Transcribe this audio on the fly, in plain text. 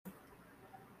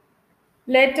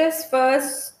Let us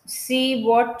first see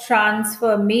what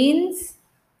transfer means.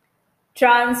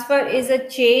 Transfer is a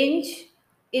change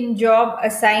in job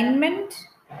assignment.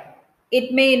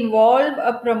 It may involve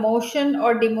a promotion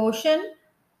or demotion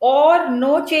or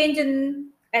no change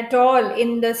at all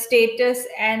in the status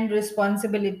and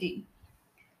responsibility.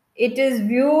 It is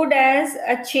viewed as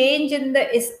a change in the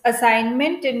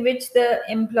assignment in which the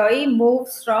employee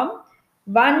moves from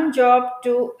one job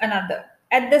to another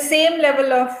at the same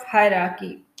level of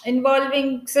hierarchy,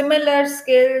 involving similar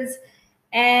skills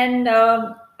and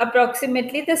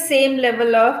approximately the same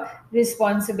level of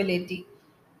responsibility.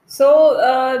 So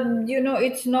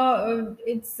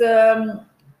it's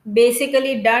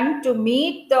basically done to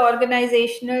meet the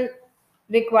organizational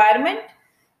requirement,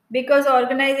 because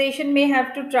organization may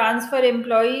have to transfer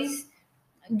employees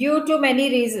due to many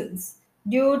reasons,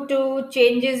 due to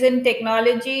changes in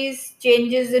technologies,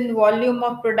 changes in volume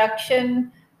of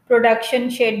production, production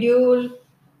schedule,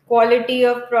 quality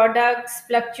of products,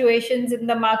 fluctuations in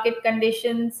the market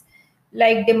conditions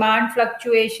like demand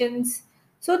fluctuations.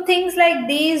 So things like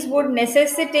these would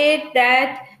necessitate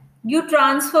that you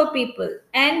transfer people.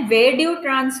 And where do you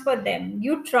transfer them?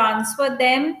 You transfer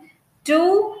them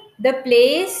to the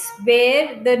place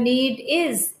where the need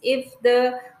is. If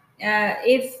the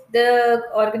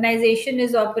organization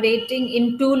is operating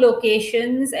in two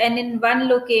locations, and in one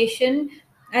location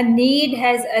a need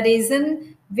has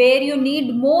arisen where you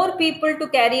need more people to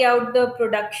carry out the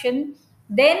production,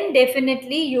 then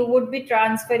definitely you would be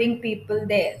transferring people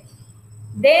there.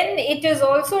 Then it is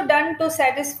also done to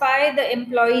satisfy the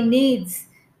employee needs.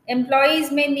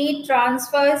 Employees may need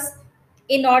transfers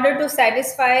in order to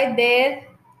satisfy their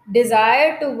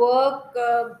desire to work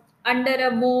under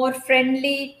a more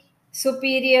friendly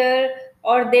superior,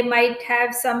 or they might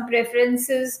have some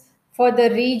preferences for the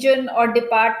region or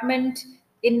department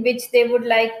in which they would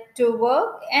like to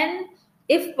work, and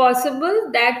if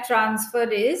possible that transfer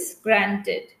is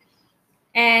granted.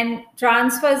 And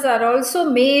transfers are also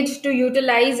made to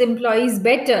utilize employees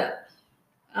better,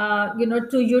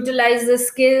 to utilize the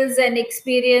skills and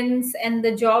experience and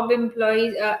the job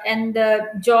employees and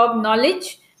the job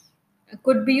knowledge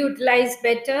could be utilized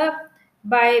better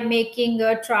by making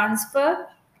a transfer.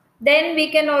 Then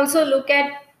we can also look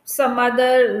at some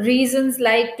other reasons,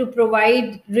 like to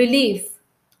provide relief.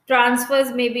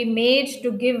 Transfers may be made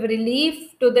to give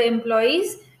relief to the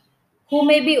employees who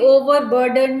may be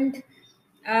overburdened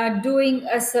doing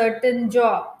a certain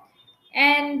job,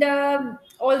 and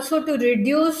also to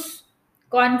reduce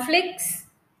conflicts.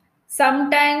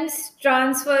 Sometimes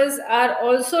transfers are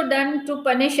also done to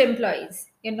punish employees,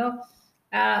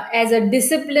 as a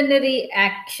disciplinary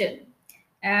action.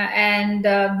 And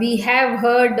we have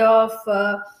heard of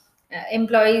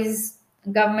employees,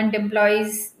 government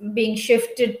employees, being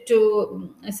shifted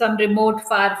to some remote,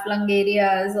 far flung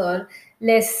areas, or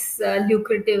less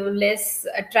lucrative, less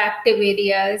attractive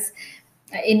areas,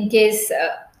 in case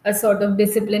a sort of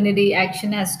disciplinary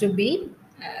action has to be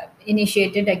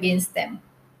initiated against them.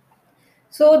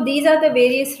 So these are the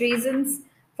various reasons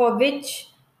for which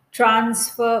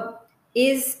transfer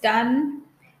is done.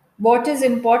 What is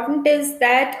important is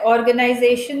that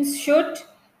organizations should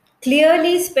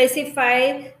clearly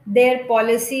specify their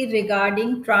policy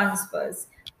regarding transfers.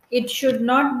 It should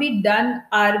not be done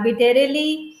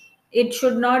arbitrarily. It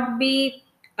should not be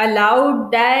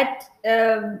allowed that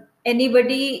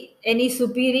any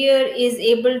superior is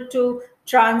able to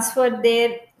transfer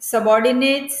their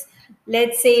subordinates.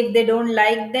 Let's say if they don't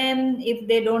like them, if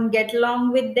they don't get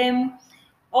along with them,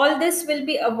 all this will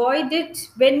be avoided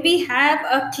when we have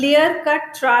a clear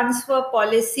cut transfer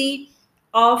policy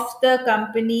of the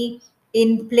company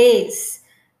in place.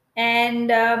 And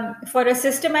for a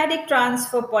systematic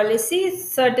transfer policy,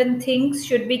 certain things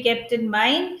should be kept in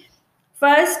mind.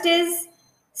 First is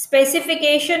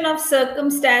specification of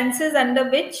circumstances under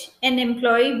which an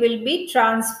employee will be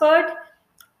transferred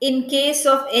in case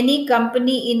of any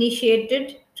company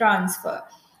initiated transfer.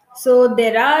 So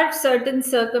there are certain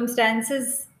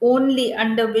circumstances only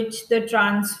under which the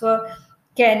transfer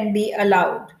can be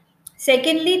allowed.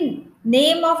 Secondly,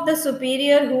 name of the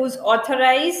superior who is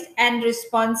authorized and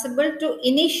responsible to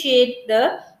initiate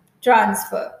the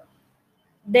transfer.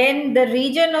 Then the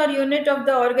region or unit of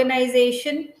the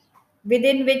organization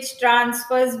within which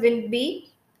transfers will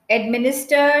be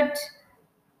administered.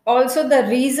 Also, the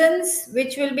reasons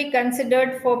which will be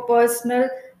considered for personal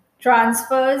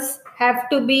transfers have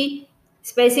to be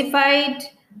specified.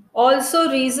 Also,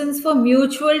 reasons for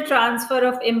mutual transfer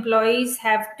of employees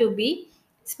have to be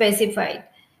specified.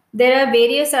 There are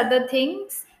various other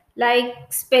things like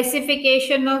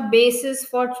specification of basis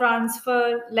for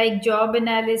transfer, like job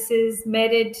analysis,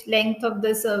 merit, length of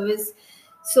the service.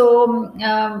 So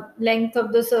length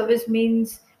of the service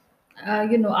means,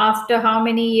 after how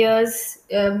many years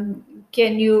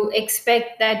can you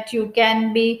expect that you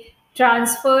can be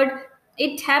transferred.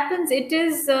 It happens, it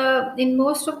is in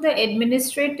most of the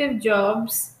administrative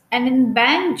jobs and in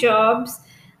bank jobs,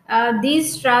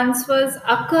 these transfers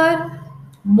occur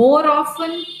more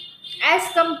often as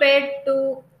compared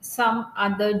to some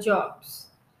other jobs.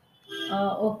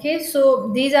 Okay,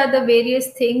 so these are the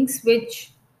various things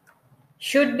which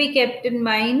should be kept in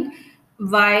mind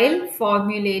while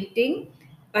formulating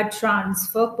a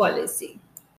transfer policy.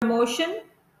 Promotion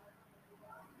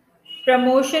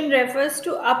refers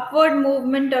to upward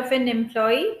movement of an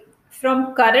employee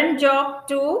from current job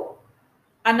to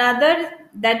another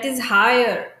that is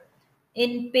higher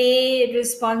in pay,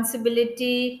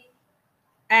 responsibility,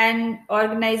 and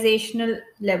organizational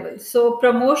level. So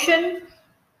promotion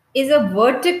is a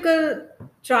vertical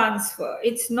transfer.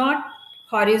 It's not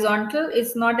horizontal,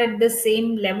 it's not at the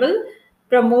same level.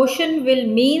 Promotion will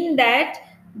mean that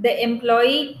the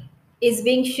employee is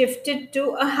being shifted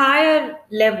to a higher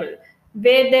level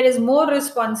where there is more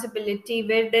responsibility,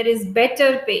 where there is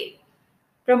better pay.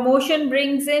 Promotion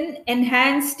brings in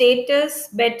enhanced status,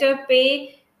 better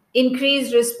pay,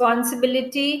 increased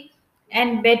responsibility,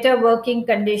 and better working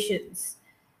conditions.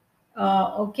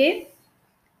 Okay.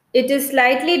 It is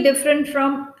slightly different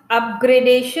from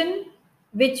upgradation,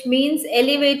 which means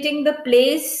elevating the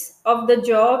place of the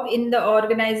job in the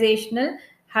organizational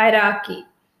hierarchy.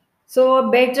 So a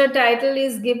better title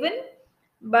is given,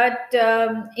 but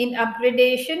in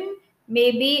upgradation,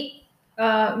 maybe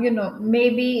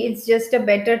it's just a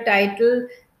better title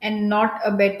and not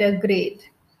a better grade.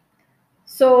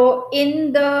 So,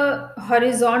 in the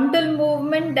horizontal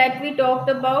movement that we talked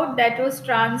about, that was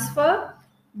transfer,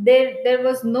 there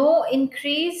was no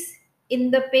increase in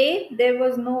the pay, there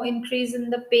was no increase in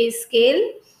the pay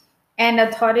scale and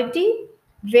authority.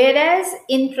 Whereas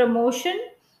in promotion,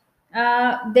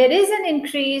 there is an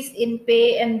increase in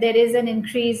pay and there is an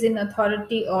increase in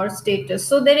authority or status.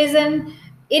 So there is an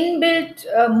inbuilt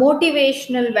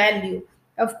motivational value.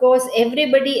 Of course,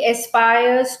 everybody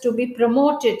aspires to be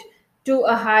promoted to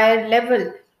a higher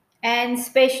level, and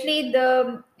especially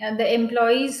the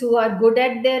employees who are good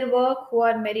at their work, who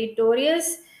are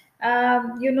meritorious.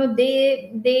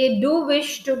 They do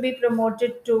wish to be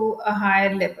promoted to a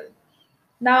higher level.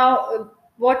 Now,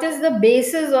 what is the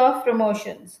basis of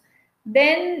promotions?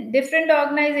 Then different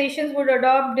organizations would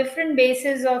adopt different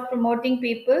bases of promoting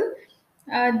people,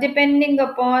 depending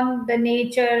upon the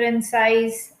nature and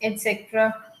size,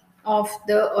 etc., of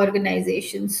the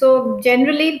organization. So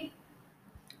generally,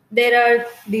 there are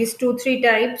these two three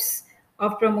types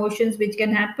of promotions which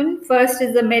can happen. First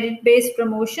is the merit based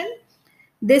promotion.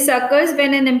 This occurs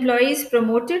when an employee is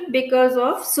promoted because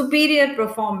of superior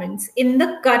performance in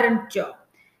the current job.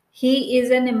 He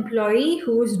is an employee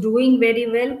who is doing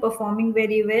very well, performing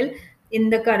very well in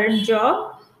the current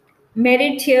job.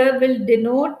 Merit here will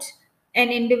denote an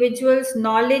individual's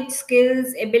knowledge,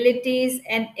 skills, abilities,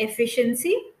 and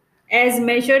efficiency as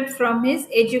measured from his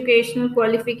educational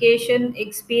qualification,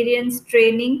 experience,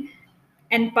 training,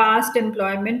 and past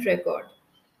employment record.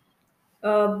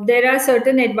 There are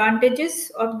certain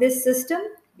advantages of this system.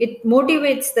 It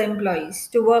motivates the employees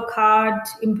to work hard,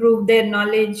 improve their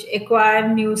knowledge,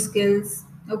 acquire new skills.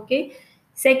 Okay.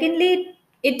 Secondly,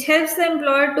 it helps the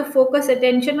employer to focus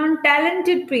attention on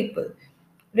talented people,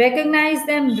 recognize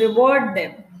them, reward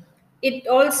them. It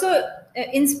also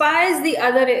inspires the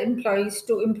other employees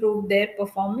to improve their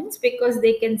performance because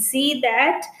they can see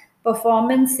that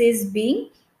performance is being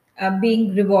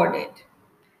rewarded.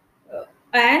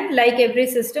 And like every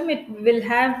system, it will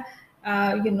have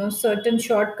certain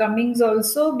shortcomings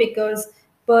also, because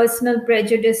personal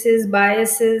prejudices,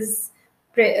 biases,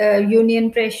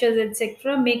 union pressures,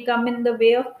 etc., may come in the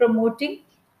way of promoting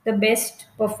the best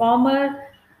performer.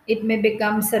 It may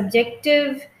become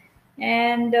subjective,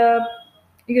 and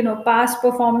past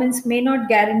performance may not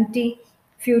guarantee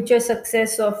future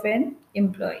success of an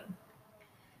employee.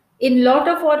 In lot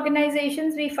of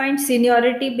organizations, we find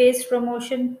seniority based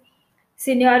promotion.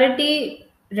 Seniority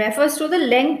refers to the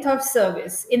length of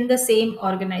service in the same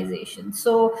organization.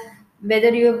 So whether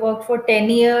you have worked for 10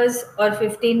 years or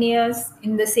 15 years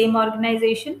in the same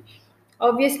organization,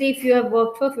 obviously if you have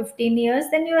worked for 15 years,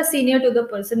 then you are senior to the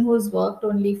person who's worked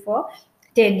only for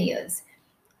 10 years.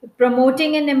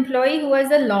 Promoting an employee who has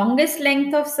the longest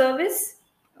length of service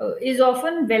is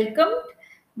often welcomed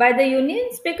by the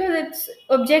unions because it's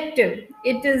objective.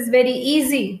 It is very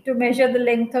easy to measure the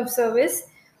length of service.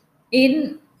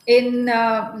 In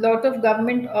a lot of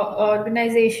government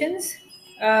organizations,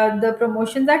 the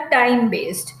promotions are time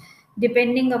based,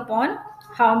 depending upon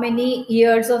how many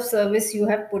years of service you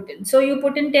have put in. So you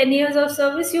put in 10 years of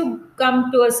service, you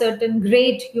come to a certain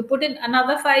grade. You put in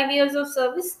another 5 years of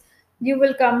service, you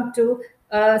will come to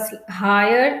a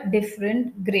higher,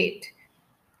 different grade.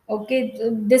 Okay,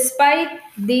 despite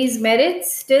these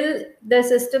merits, still the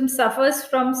system suffers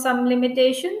from some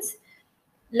limitations,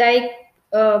 like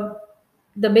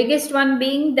the biggest one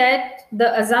being that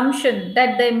the assumption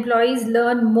that the employees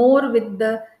learn more with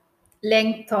the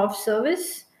length of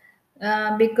service,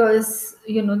 because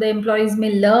the employees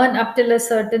may learn up till a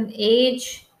certain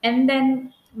age and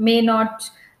then may not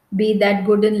be that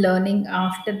good in learning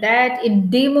after that. It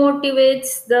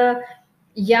demotivates the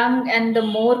young and the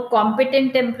more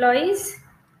competent employees,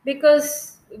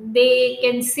 because they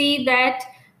can see that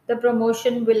the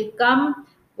promotion will come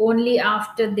only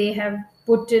after they have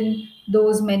put in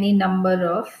those many number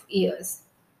of years.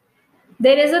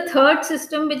 There is a third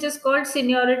system which is called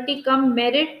seniority cum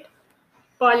merit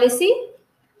policy.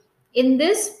 In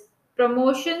this,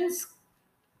 promotions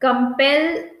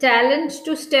compel talent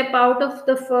to step out of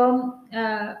the firm.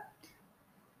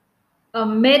 A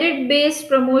merit based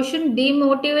promotion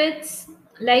demotivates,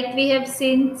 like we have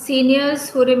seen seniors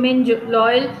who remain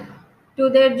loyal to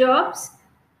their jobs.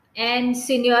 And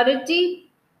seniority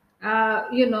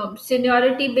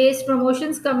based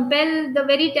promotions compel the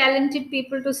very talented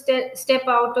people to step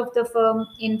out of the firm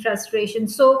in frustration.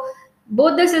 So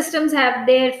both the systems have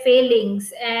their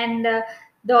failings, and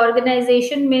the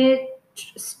organization may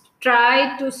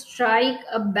try to strike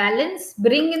a balance,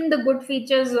 bring in the good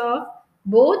features of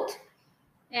both.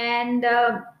 And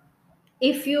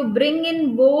if you bring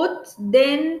in both,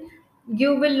 then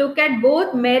you will look at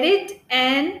both merit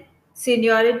and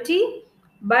seniority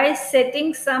by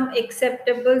setting some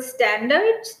acceptable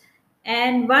standards.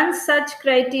 And once such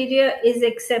criteria is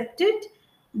accepted,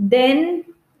 then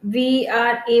we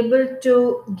are able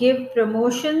to give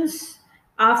promotions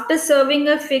after serving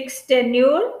a fixed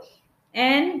tenure,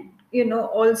 and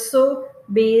also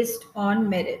based on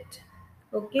merit.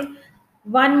 Okay,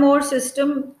 one more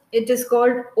system, it is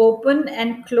called open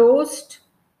and closed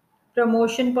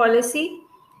promotion policy.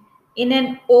 In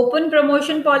an open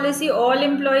promotion policy, all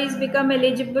employees become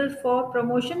eligible for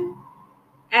promotion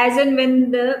as and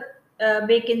when the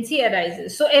vacancy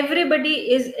arises. So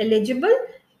everybody is eligible,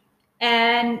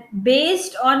 and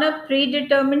based on a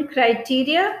predetermined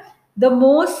criteria, the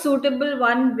most suitable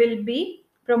one will be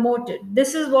promoted.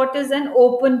 This is what is an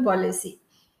open policy.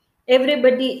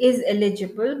 Everybody is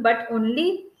eligible, but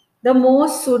only the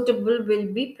most suitable will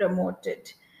be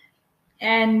promoted.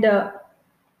 And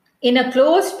in a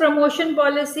closed promotion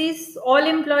policies, all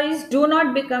employees do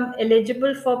not become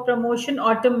eligible for promotion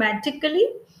automatically,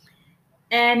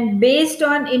 and based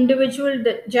on individual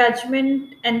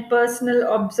judgment and personal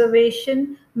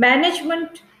observation,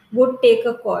 management would take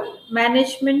a call.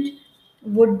 Management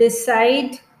would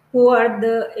decide who are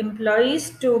the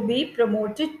employees to be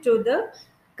promoted to the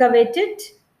coveted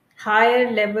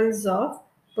higher levels of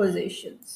positions.